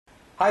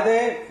Hi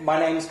there, my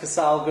name is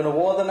Kusal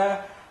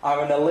Goonewardena. I'm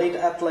an elite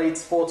athlete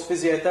sports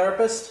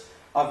physiotherapist.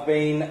 I've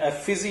been a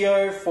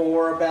physio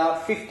for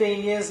about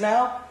 15 years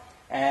now,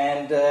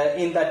 and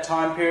in that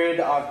time period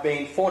I've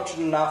been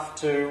fortunate enough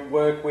to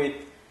work with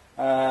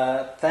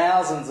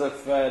thousands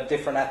of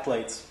different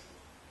athletes.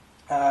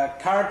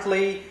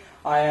 Currently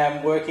I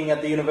am working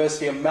at the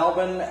University of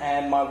Melbourne,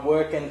 and my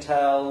work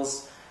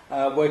entails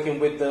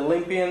working with the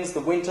Olympians, the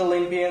Winter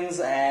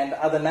Olympians and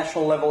other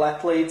national level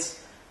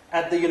athletes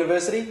at the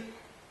university.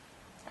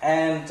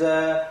 And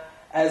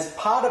as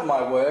part of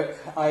my work,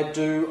 I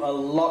do a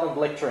lot of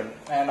lecturing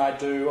and I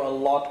do a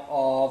lot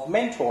of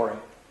mentoring.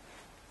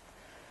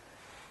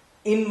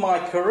 In my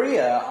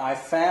career, I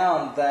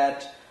found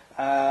that,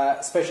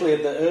 especially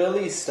at the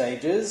early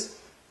stages,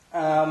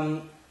 there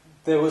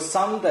were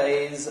some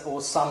days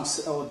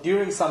or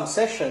during some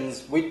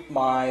sessions with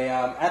my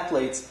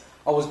athletes,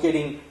 I was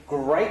getting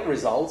great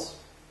results,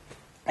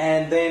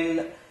 and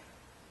then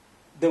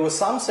there were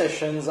some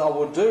sessions I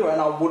would do and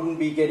I wouldn't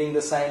be getting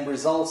the same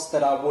results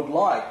that I would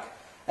like.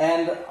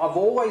 And I've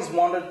always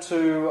wanted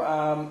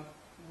to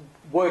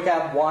work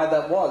out why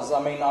that was. I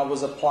mean, I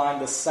was applying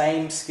the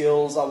same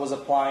skills, I was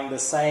applying the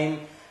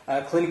same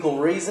clinical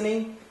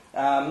reasoning,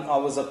 I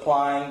was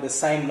applying the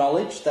same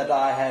knowledge that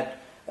I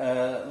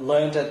had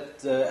learned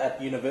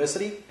at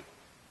university.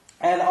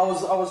 And I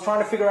was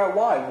trying to figure out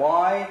why.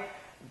 Why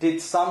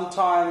did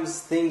sometimes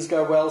things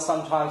go well,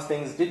 sometimes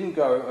things didn't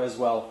go as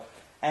well?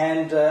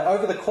 And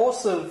over the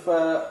course of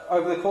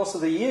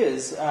the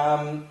years,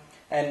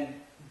 and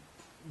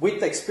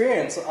with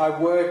experience, I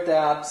worked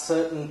out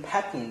certain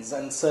patterns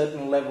and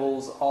certain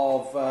levels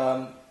of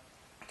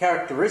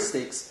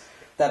characteristics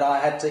that I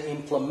had to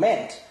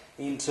implement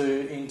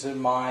into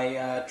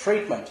my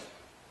treatment.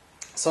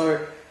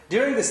 So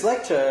during this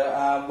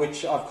lecture,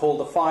 which I've called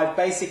the 5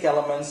 basic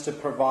elements to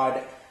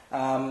provide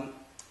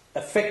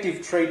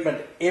effective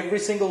treatment every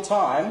single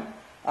time,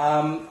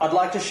 I'd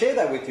like to share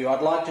that with you.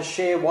 I'd like to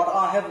share what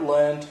I have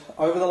learned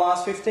over the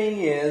last 15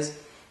 years.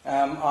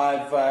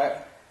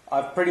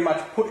 I've pretty much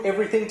put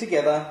everything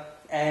together,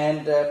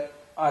 and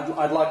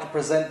I'd like to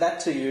present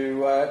that to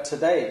you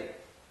today.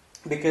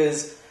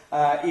 Because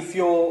if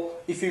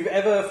you've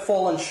ever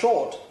fallen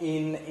short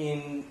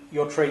in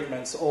your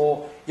treatments,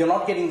 or you're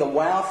not getting the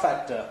wow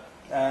factor,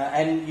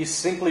 and you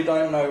simply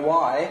don't know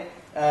why,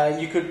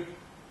 you could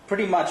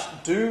pretty much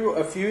do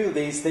a few of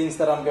these things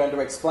that I'm going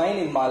to explain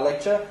in my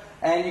lecture,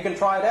 and you can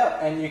try it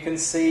out and you can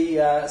see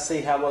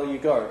how well you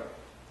go.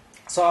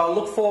 So I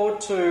look forward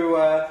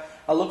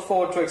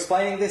to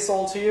explaining this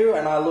all to you,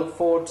 and I look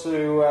forward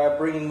to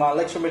bringing my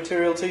lecture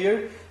material to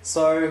you.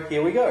 So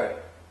here we go.